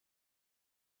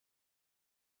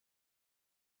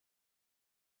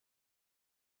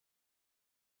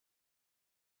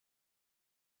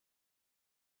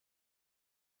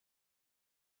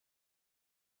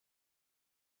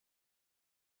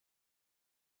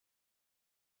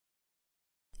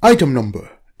Item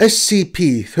Number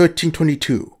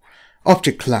SCP-1322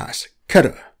 Object Class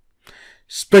Keter.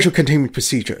 Special Containment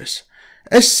Procedures.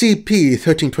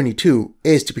 SCP-1322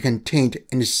 is to be contained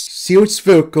in a sealed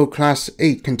spherical Class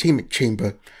 8 containment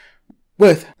chamber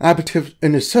with additive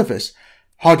inner surface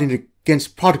hardened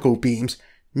against particle beams,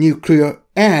 nuclear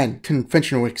and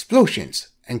conventional explosions,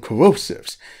 and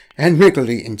corrosives, and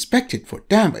regularly inspected for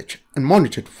damage and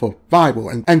monitored for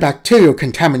viral and bacterial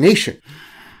contamination.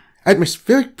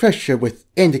 Atmospheric pressure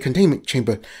within the containment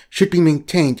chamber should be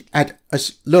maintained at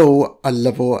as low a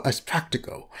level as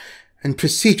practical, and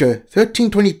Procedure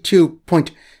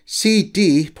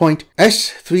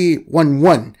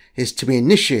 1322.CD.S311 is to be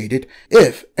initiated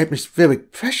if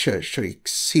atmospheric pressure should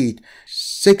exceed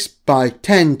 6 by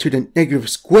 10 to the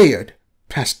negative squared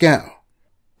Pascal.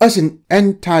 As an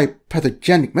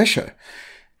anti-pathogenic measure,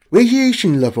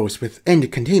 radiation levels within the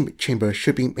containment chamber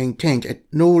should be maintained at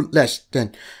no less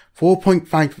than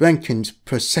 4.5 Rankins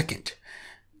per second.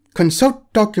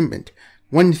 Consult document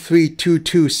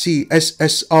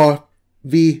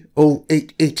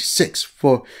 1322-CSSR-V0886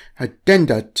 for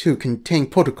addenda to contain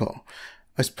protocol,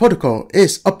 as protocol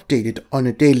is updated on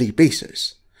a daily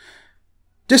basis.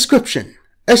 Description: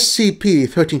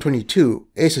 SCP-1322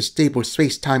 is a stable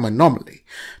space-time anomaly,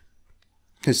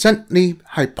 presently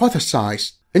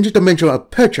hypothesized interdimensional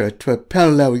aperture to a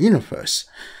parallel universe.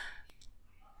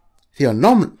 The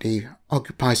anomaly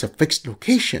occupies a fixed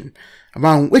location,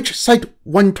 around which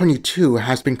Site-122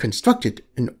 has been constructed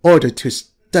in order to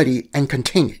study and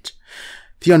contain it.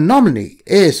 The anomaly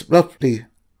is roughly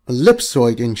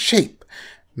ellipsoid in shape,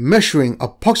 measuring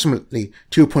approximately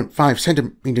 2.5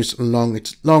 centimeters along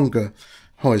its longer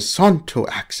horizontal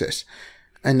axis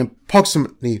and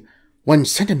approximately 1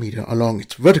 centimeter along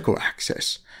its vertical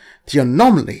axis. The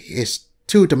anomaly is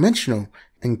two-dimensional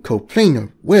and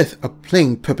coplanar, with a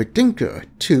plane perpendicular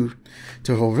to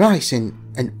the horizon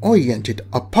and oriented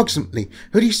approximately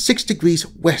 36 degrees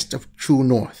west of true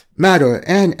north. Matter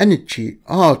and energy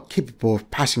are capable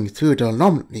of passing through the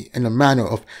anomaly in a manner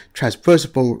of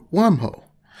traversable wormhole.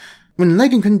 When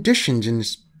lighting conditions in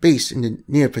space in the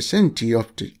near vicinity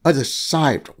of the other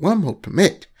side of the wormhole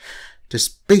permit, the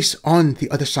space on the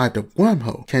other side of the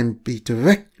wormhole can be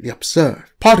directly observed.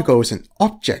 Particles and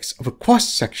objects of a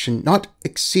cross-section not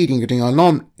exceeding the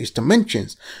anomaly's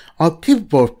dimensions are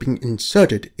capable of being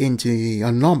inserted into the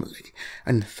anomaly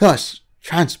and thus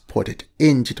transported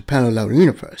into the parallel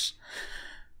universe.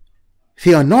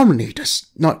 The anomaly does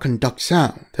not conduct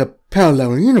sound. The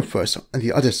parallel universe on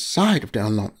the other side of the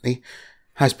anomaly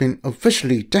has been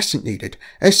officially designated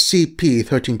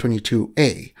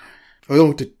SCP-1322-A,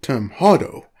 although the term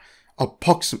Hardo,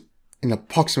 an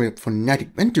approximate phonetic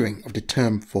rendering of the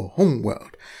term for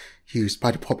homeworld used by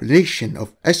the population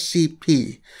of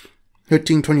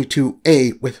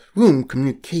SCP-1322-A with whom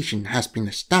communication has been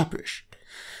established,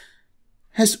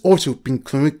 has also been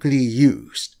clinically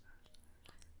used.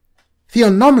 The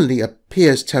anomaly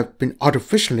appears to have been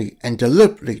artificially and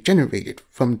deliberately generated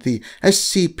from the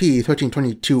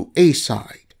SCP-1322-A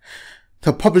side.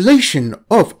 The population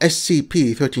of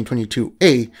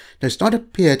SCP-1322-A does not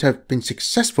appear to have been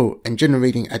successful in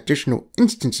generating additional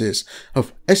instances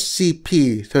of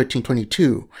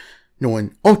SCP-1322, nor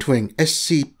in altering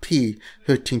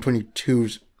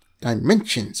SCP-1322's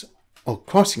dimensions or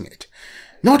crossing it,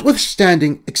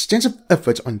 notwithstanding extensive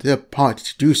efforts on their part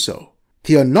to do so.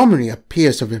 The anomaly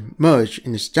appears to have emerged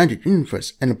in the standard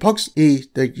universe in approximately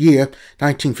the year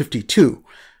 1952,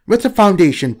 with the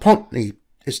Foundation promptly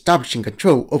establishing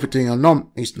control over the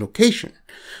anomaly's location.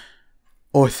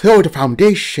 Although the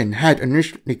Foundation had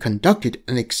initially conducted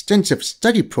an extensive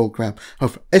study program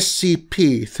of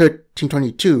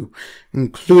SCP-1322,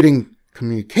 including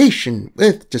communication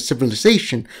with the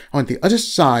civilization on the other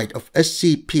side of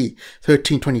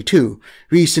SCP-1322,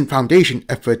 recent Foundation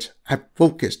efforts have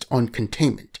focused on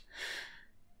containment.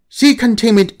 See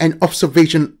Containment and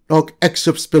Observation Log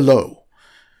excerpts below.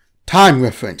 Time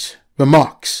reference.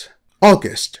 Remarks.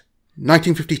 August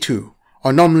 1952.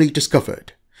 Anomaly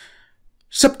discovered.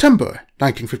 September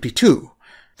 1952.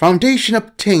 Foundation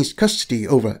obtains custody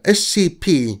over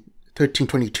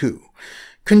SCP-1322.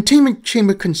 Containment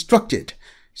chamber constructed.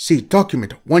 See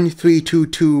document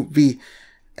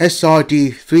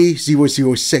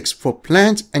 1322-V-SRD-3006 for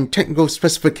plans and technical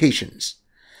specifications.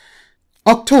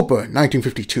 October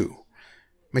 1952.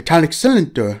 Metallic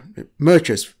cylinder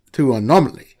emerges through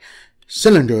anomaly.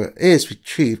 Cylinder is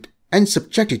retrieved and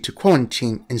subjected to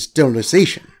quarantine and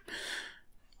sterilization.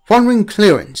 Following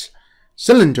clearance,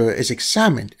 cylinder is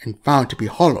examined and found to be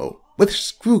hollow with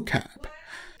screw cap.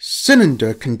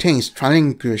 Cylinder contains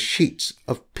triangular sheets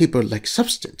of paper-like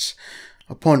substance.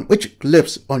 upon which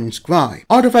glyphs are inscribed,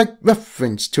 artifact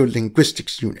reference to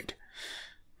linguistics unit.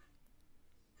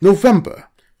 November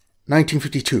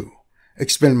 1952.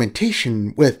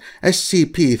 Experimentation with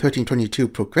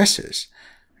SCP-1322 progresses,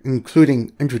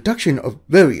 including introduction of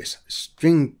various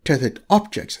string-tethered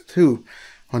objects through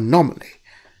anomaly.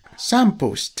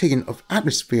 Samples taken of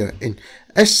atmosphere in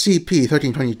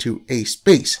SCP-1322-A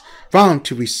space found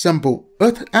to resemble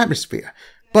Earth atmosphere,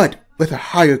 but with a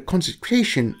higher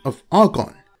concentration of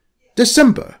argon.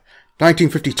 December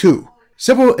 1952.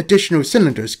 Several additional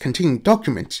cylinders containing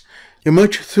documents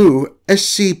emerged through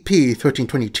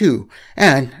SCP-1322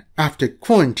 and, after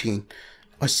quarantine,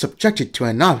 are subjected to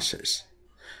analysis.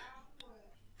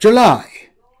 July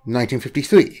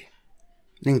 1953.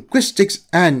 Linguistics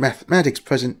and mathematics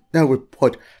personnel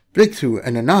report breakthrough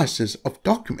and analysis of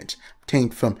documents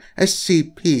obtained from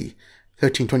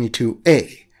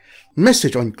SCP-1322-A.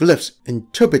 Message on glyphs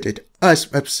interpreted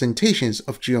as representations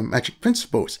of geometric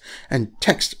principles, and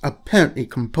text apparently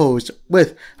composed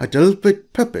with a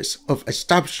deliberate purpose of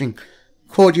establishing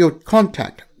cordial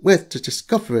contact with the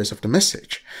discoverers of the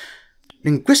message.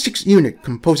 Linguistics unit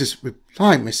composes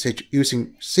reply message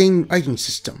using same writing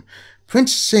system,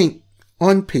 prints same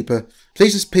on paper,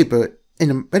 places paper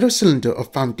in a metal cylinder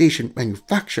of Foundation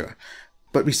manufacture,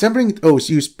 but resembling those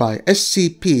used by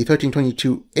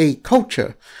SCP-1322-A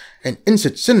culture, and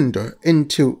insert cylinder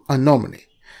into anomaly.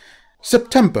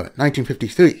 September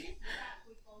 1953.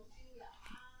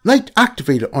 Light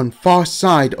activated on far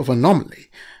side of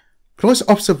anomaly. Close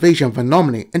observation of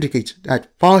anomaly indicates that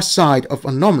far side of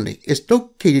anomaly is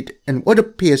located in what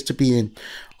appears to be an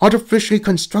artificially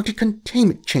constructed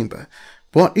containment chamber,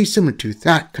 broadly similar to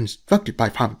that constructed by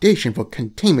Foundation for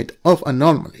containment of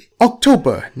anomaly.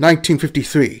 October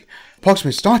 1953.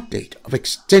 Approximate start date of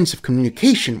extensive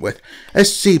communication with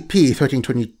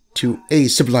SCP-1322-A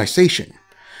civilization.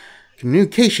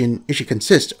 Communication usually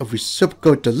consists of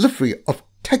reciprocal delivery of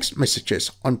text messages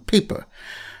on paper.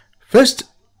 First,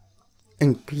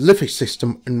 in glyphic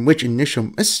system in which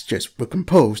initial messages were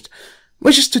composed,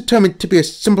 which is determined to be a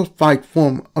simplified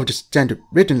form of the standard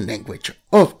written language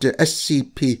of the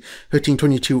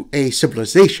SCP-1322-A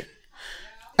civilization,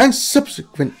 and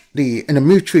subsequently in a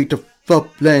mutually developed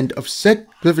blend of said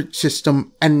glyphic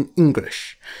system and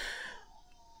English.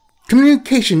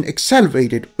 Communication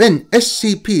accelerated when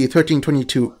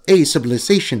SCP-1322-A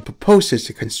civilization proposes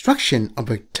the construction of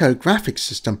a telegraphic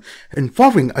system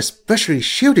involving a specially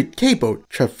shielded cable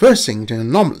traversing the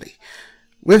anomaly,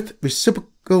 with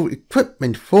reciprocal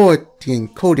equipment for the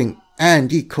encoding and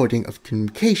decoding of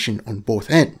communication on both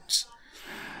ends.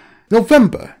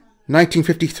 November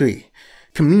 1953.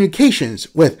 Communications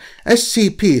with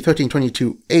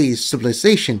SCP-1322-A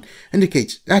civilization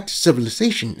indicates that the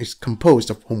civilization is composed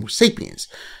of Homo sapiens,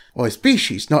 or a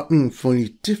species not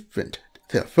meaningfully different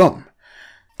therefrom.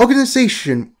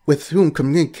 Organization with whom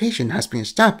communication has been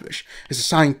established is a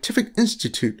scientific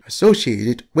institute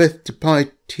associated with the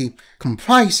party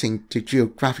comprising the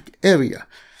geographic area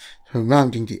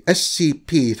surrounding the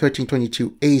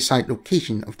SCP-1322-A site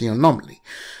location of the anomaly,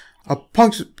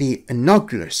 approximately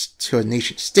analogous to a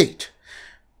nation-state.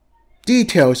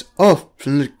 Details of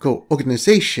political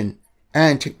organization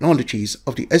and technologies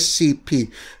of the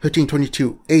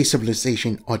SCP-1322-A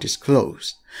civilization are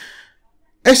disclosed.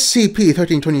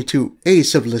 SCP-1322-A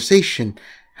civilization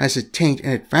has attained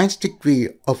an advanced degree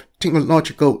of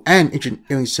technological and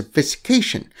engineering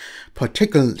sophistication,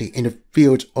 particularly in the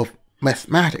fields of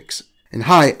mathematics and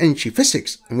high-energy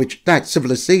physics, in which that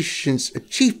civilization's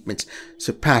achievements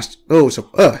surpassed those of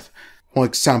Earth, for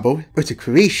example, with the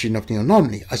creation of the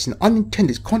anomaly as an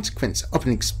unintended consequence of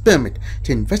an experiment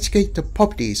to investigate the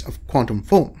properties of quantum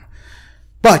foam,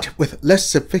 but with less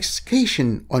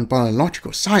sophistication on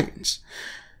biological science.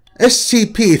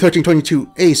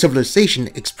 SCP-1322-A civilization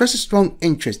expresses strong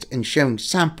interest in sharing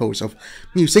samples of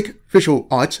music, visual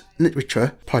arts,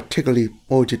 literature, particularly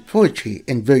ordered poetry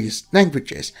in various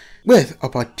languages, with a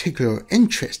particular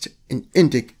interest in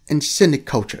Indic and Cynic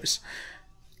cultures,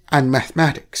 and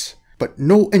mathematics, but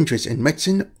no interest in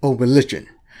medicine or religion.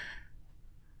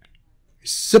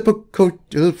 Reciprocal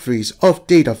deliveries of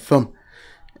data from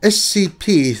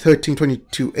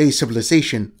SCP-1322-A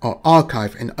civilization are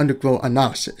archived and undergo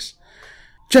analysis.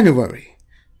 January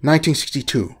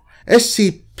 1962.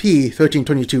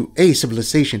 SCP-1322-A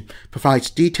civilization provides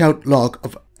detailed log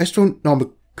of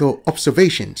astronomical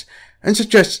observations and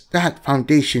suggests that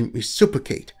Foundation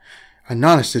reciprocate.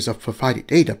 Analysis of provided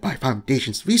data by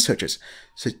Foundation's researchers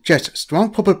suggests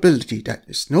strong probability that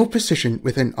there is no precision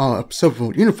within our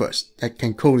observable universe that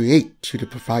can correlate to the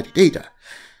provided data.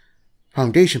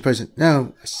 Foundation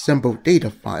personnel assembled data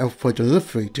file for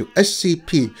delivery to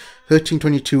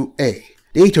SCP-1322-A.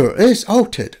 Data is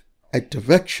altered at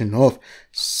direction of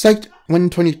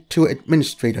Site-122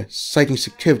 administrator citing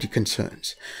security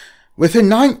concerns. Within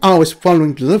 9 hours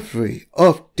following delivery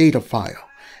of data file,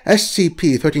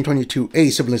 SCP-1322-A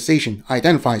civilization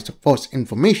identifies the false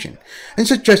information and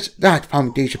suggests that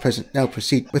Foundation personnel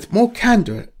proceed with more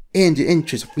candor in the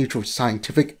interest of mutual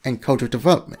scientific and cultural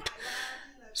development.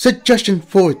 Suggestion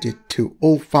forwarded to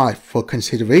O5 for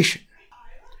consideration.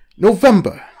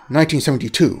 November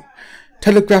 1972.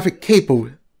 Telegraphic cable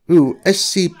through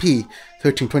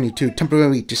SCP-1322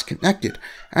 temporarily disconnected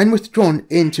and withdrawn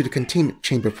into the containment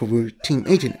chamber for routine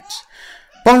maintenance.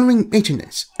 Following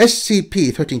maintenance,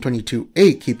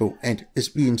 SCP-1322-A cable end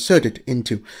is reinserted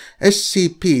into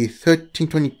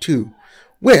SCP-1322,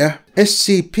 where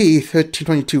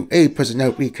SCP-1322-A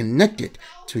personnel reconnected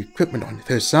to equipment on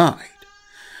their side.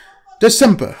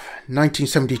 December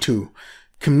 1972.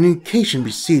 Communication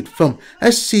received from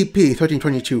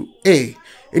SCP-1322-A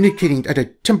indicating that a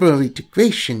temporary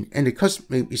degradation in the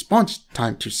customary response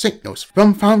time to signals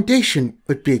from Foundation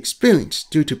would be experienced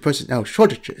due to personnel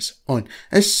shortages on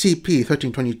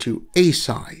SCP-1322-A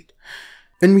side.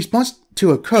 In response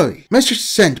to a query, message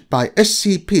sent by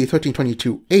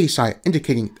SCP-1322-A side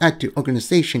indicating that the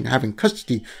organization having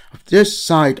custody of this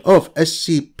side of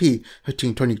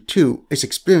SCP-1322 is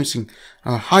experiencing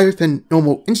a higher than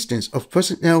normal instance of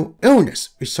personnel illness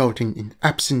resulting in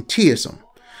absenteeism.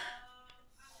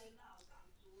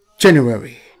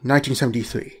 January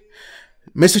 1973.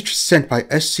 Message sent by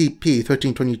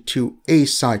SCP-1322-A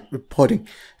side reporting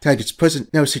that its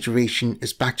personnel situation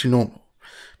is back to normal,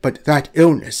 but that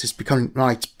illness is becoming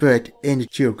widespread in the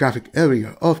geographic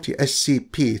area of the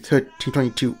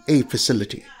SCP-1322-A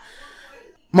facility.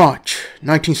 March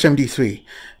 1973.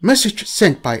 Message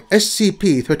sent by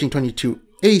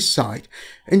SCP-1322-A side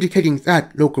indicating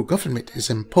that local government is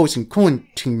imposing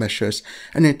quarantine measures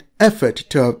in an effort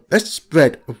to arrest the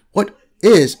spread of what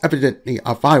is evidently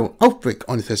a viral outbreak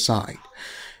on their side.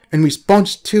 In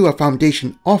response to a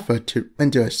Foundation offer to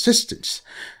render assistance,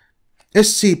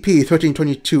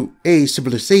 SCP-1322-A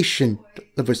civilization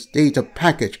delivers data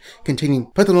package containing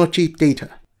pathology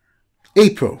data.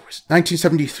 April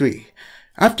 1973.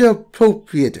 After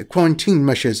appropriate quarantine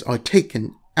measures are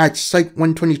taken at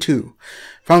Site-122,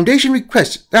 Foundation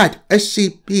requests that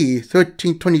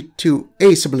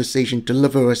SCP-1322-A civilization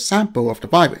deliver a sample of the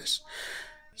virus.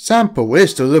 Sample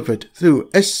is delivered through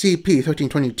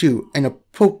SCP-1322, an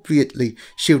appropriately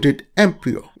shielded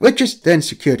embryo, which is then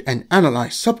secured and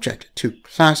analyzed subject to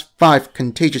Class 5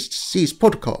 Contagious Disease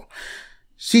Protocol.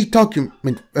 See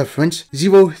document reference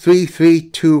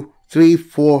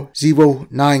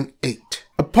 0332340098.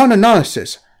 Upon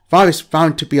analysis, virus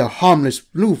found to be a harmless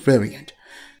flu variant.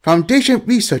 Foundation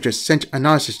researchers sent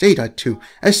analysis data to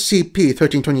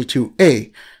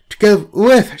SCP-1322-A together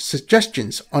with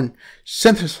suggestions on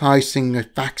synthesizing a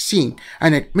vaccine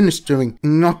and administering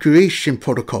inoculation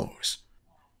protocols.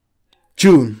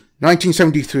 June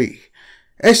 1973.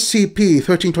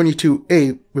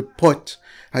 SCP-1322-A reports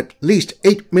at least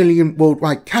 8 million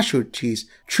worldwide casualties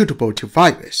attributable to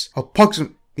virus,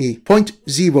 approximately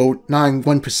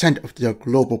 0.091% of the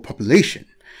global population,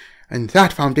 and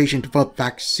that Foundation-developed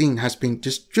vaccine has been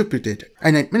distributed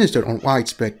and administered on a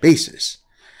widespread basis.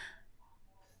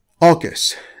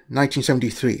 August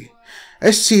 1973.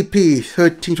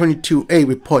 SCP-1322-A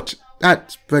reports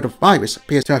that spread of virus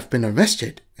appears to have been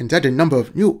arrested and that the number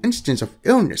of new instances of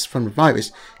illness from the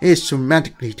virus is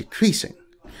dramatically decreasing.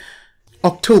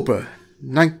 October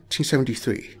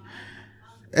 1973.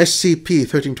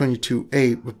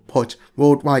 SCP-1322-A reports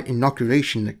worldwide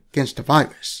inoculation against the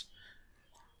virus.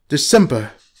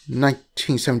 December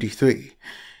 1973.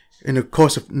 In the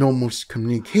course of normal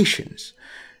communications,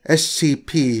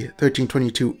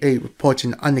 SCP-1322-A reports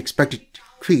an unexpected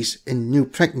decrease in new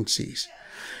pregnancies.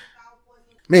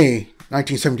 May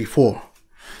 1974.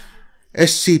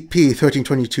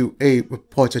 SCP-1322-A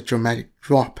reports a dramatic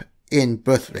drop in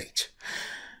birth rate.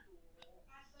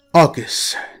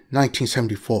 August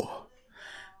 1974.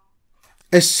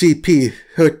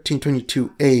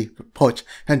 SCP-1322-A reports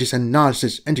that its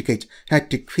analysis indicates that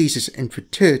decreases in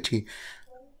fertility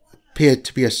appeared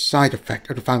to be a side effect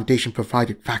of the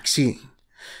Foundation-provided vaccine.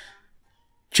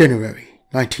 January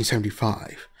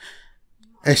 1975.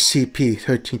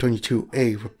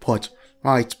 SCP-1322-A reports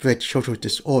widespread social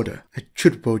disorder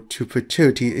attributable to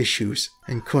fertility issues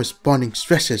and corresponding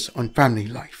stresses on family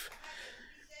life.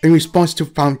 In response to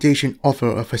Foundation offer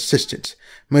of assistance,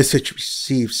 message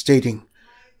received stating,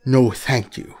 "No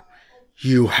thank you.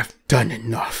 You have done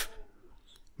enough."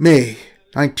 May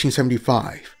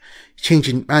 1975. change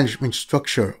in management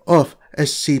structure of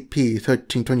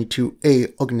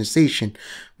SCP-1322-A organization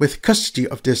with custody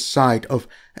of this side of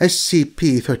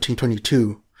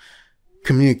SCP-1322.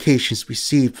 Communications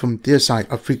received from their side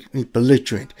are frequently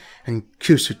belligerent and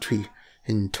accusatory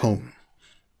in tone.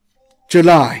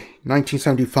 July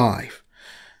 1975.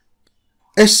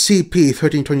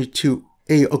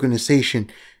 SCP-1322-A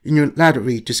organization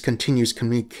unilaterally discontinues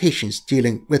communications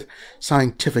dealing with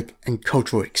scientific and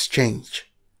cultural exchange.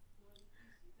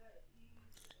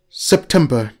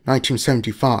 September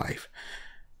 1975.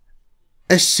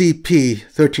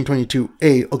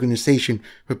 SCP-1322-A organization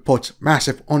reports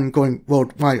massive ongoing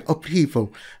worldwide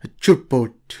upheaval attributable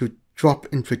to drop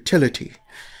in fertility.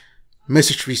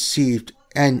 Message received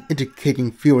and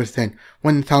indicating fewer than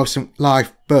 1,000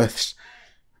 live births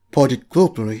reported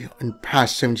globally in the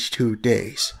past 72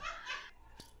 days.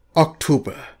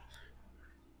 October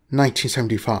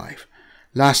 1975.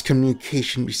 Last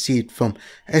communication received from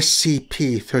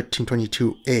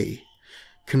SCP-1322-A.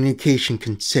 Communication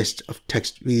consists of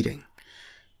text reading.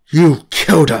 You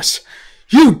killed us!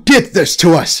 You did this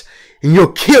to us! In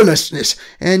your carelessness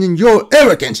and in your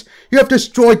arrogance, you have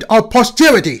destroyed our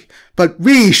posterity, but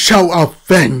we shall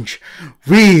avenge.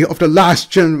 We of the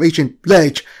last generation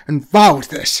pledge and vowed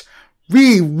this.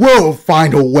 We will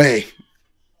find a way.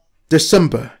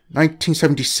 December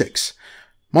 1976.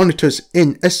 Monitors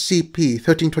in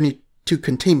SCP-1322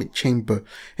 containment chamber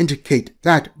indicate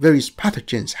that various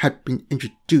pathogens had been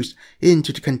introduced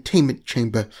into the containment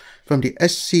chamber from the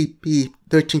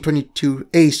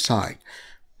SCP-1322-A side,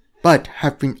 but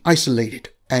have been isolated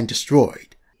and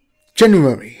destroyed.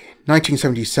 January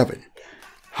 1977.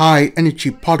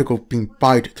 High-energy particle being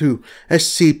fired through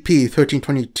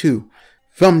SCP-1322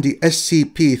 from the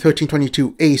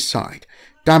SCP-1322-A side,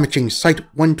 damaging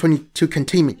Site-122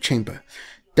 containment chamber.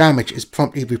 Damage is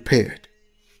promptly repaired.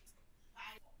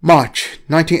 March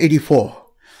 1984.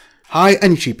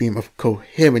 High-energy beam of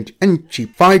coherent energy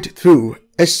fired through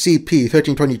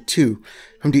SCP-1322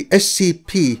 from the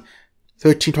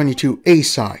SCP-1322-A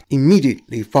side,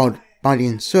 immediately followed by the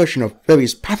insertion of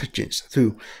various pathogens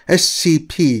through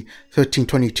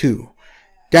SCP-1322.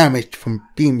 Damage from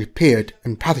being repaired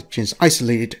and pathogens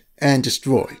isolated and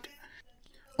destroyed.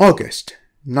 August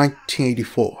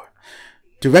 1984.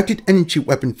 Directed energy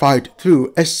weapon fired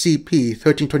through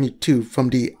SCP-1322 from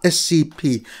the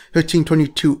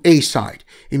SCP-1322-A side,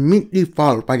 immediately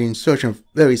followed by the insertion of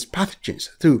various pathogens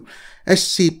through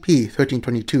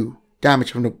SCP-1322.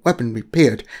 Damage from the weapon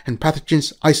repaired and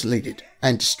pathogens isolated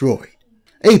and destroyed.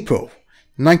 April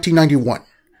 1991.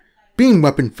 Beam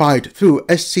weapon fired through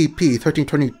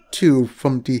SCP-1322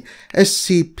 from the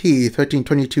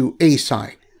SCP-1322-A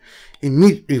side,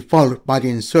 immediately followed by the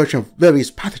insertion of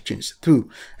various pathogens through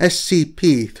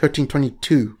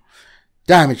SCP-1322.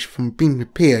 Damage from being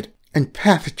repaired and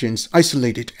pathogens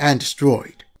isolated and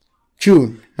destroyed.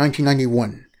 June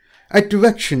 1991. At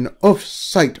direction of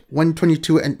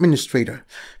Site-122 Administrator,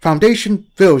 Foundation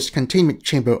fills containment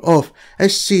chamber of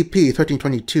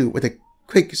SCP-1322 with a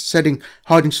quick-setting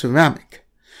hardened ceramic.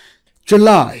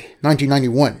 July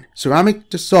 1991. Ceramic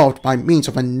dissolved by means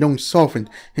of unknown solvent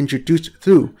introduced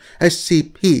through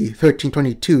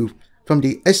SCP-1322 from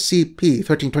the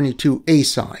SCP-1322-A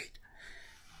side.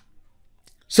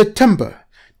 September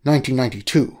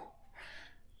 1992.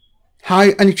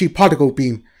 High-energy particle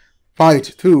beam fired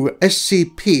through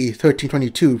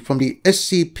SCP-1322 from the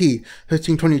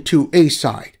SCP-1322-A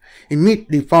side,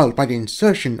 immediately followed by the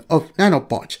insertion of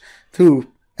nanobots through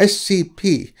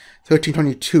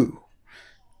SCP-1322.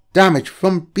 Damage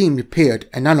from being repaired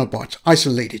and nanobots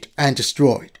isolated and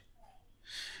destroyed.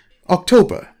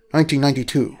 October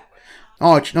 1992.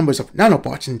 Large numbers of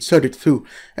nanobots inserted through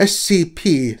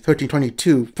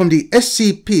SCP-1322 from the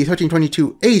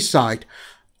SCP-1322-A side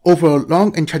over a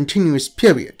long and continuous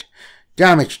period.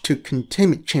 Damage to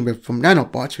containment chamber from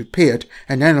nanobots repaired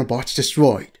and nanobots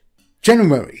destroyed.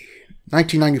 January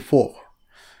 1994.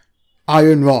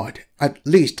 Iron rod, at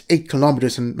least 8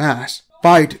 kilometers in mass,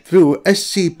 fired through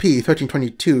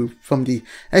SCP-1322 from the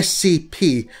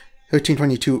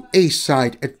SCP-1322-A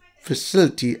side at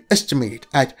facility estimated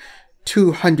at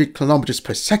 200 kilometers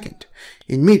per second,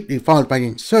 immediately followed by the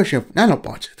insertion of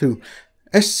nanobots through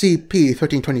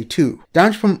SCP-1322.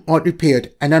 Damage from rod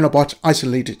repaired and nanobots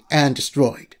isolated and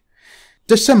destroyed.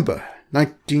 December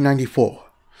 1994.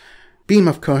 Beam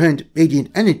of coherent radiant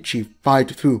energy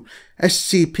fired through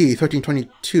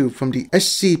SCP-1322 from the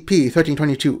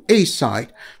SCP-1322-A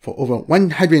side for over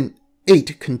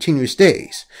 108 continuous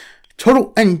days.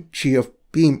 Total energy of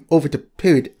beam over the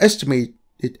period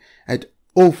estimated at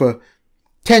over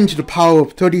 10 to the power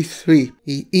of 33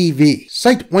 eV.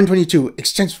 Site-122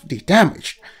 extensively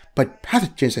damaged, but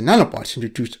pathogens and nanobots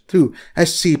introduced through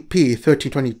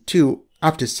SCP-1322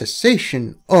 after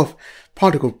cessation of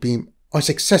particle beam are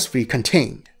successfully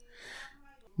contained.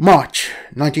 March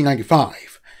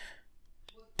 1995.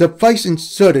 Device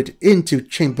inserted into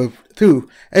chamber through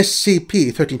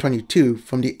SCP-1322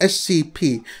 from the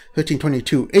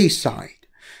SCP-1322-A side.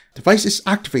 Device is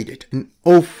activated and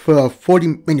over a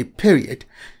 40-minute period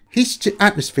heats the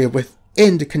atmosphere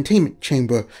within the containment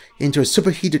chamber into a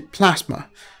superheated plasma,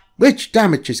 which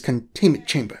damages containment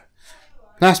chamber.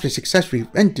 Plasma is successfully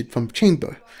vented from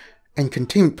chamber and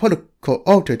containment protocol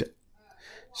altered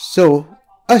so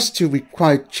as to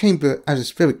require chamber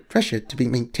atmospheric pressure to be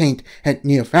maintained at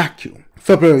near vacuum.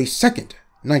 February 2nd,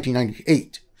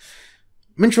 1998.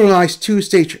 Miniaturized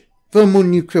two-stage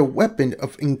thermonuclear weapon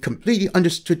of incompletely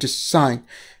understood design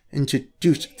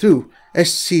introduced through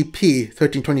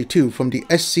SCP-1322 from the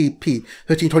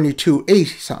SCP-1322-A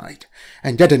side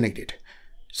and detonated.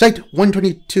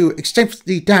 Site-122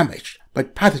 extensively damaged,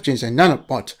 but pathogens and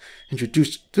nanobots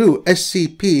introduced through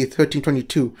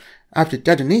SCP-1322 after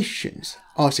detonations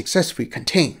are successfully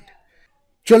contained.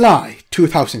 July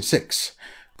 2006.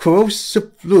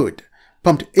 Corrosive fluid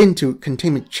pumped into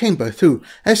containment chamber through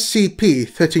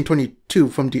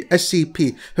SCP-1322 from the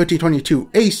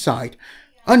SCP-1322-A side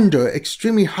under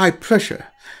extremely high pressure.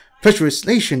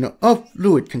 Pressurization of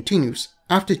fluid continues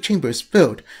after chamber is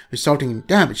filled, resulting in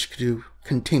damage to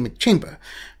containment chamber.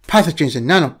 Pathogens and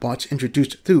nanobots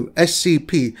introduced through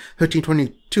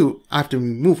SCP-1322 after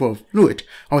removal of fluid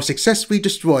are successfully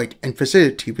destroyed and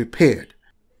facility repaired.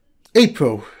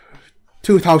 April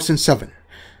 2007.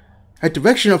 At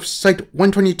direction of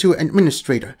Site-122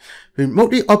 Administrator,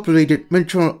 remotely operated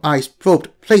miniaturized probe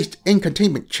placed in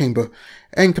containment chamber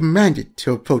and commanded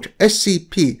to approach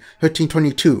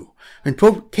SCP-1322. When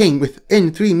probe came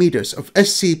within 3 meters of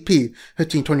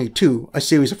SCP-1322, a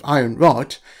series of iron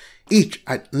rods, each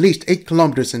at least 8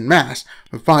 kilometers in mass,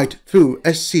 were fired through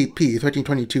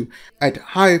SCP-1322 at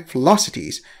high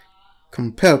velocities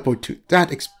comparable to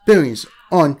that experienced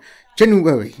on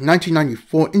January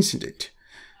 1994 incident.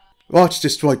 Rods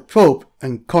destroyed probe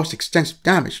and caused extensive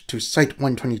damage to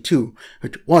Site-122,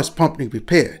 which was promptly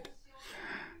repaired.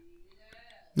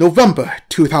 November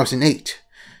 2008.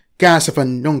 Gas of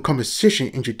unknown composition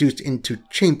introduced into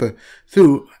chamber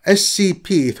through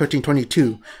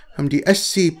SCP-1322 from the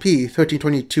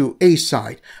SCP-1322-A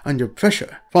side under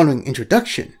pressure. Following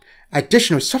introduction,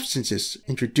 additional substances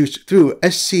introduced through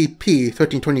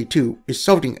SCP-1322,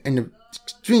 resulting in an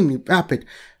extremely rapid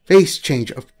phase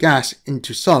change of gas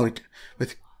into solid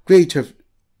with greater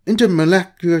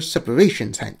intermolecular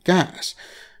separations than gas,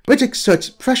 which exerts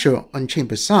pressure on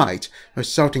chamber sides,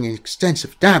 resulting in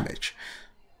extensive damage.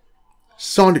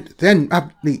 Solid then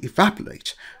rapidly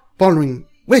evaporates, following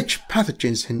which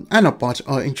pathogens and nanobots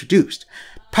are introduced.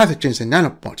 Pathogens and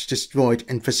nanobots destroyed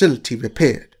and facility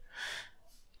repaired.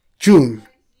 June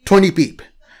 20 beep.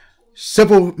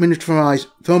 Several miniaturized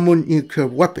thermonuclear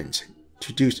weapons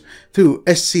introduced through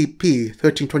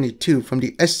SCP-1322 from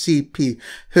the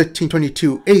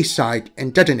SCP-1322-A side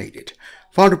and detonated,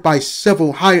 followed by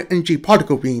several high-energy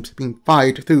particle beams being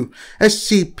fired through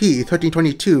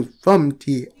SCP-1322 from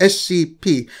the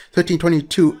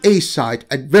SCP-1322-A side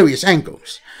at various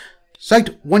angles.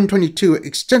 Site-122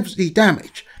 extensively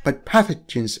damaged, but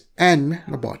pathogens and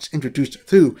nanobots introduced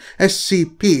through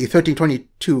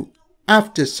SCP-1322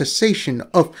 after cessation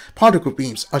of particle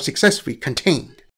beams are successfully contained.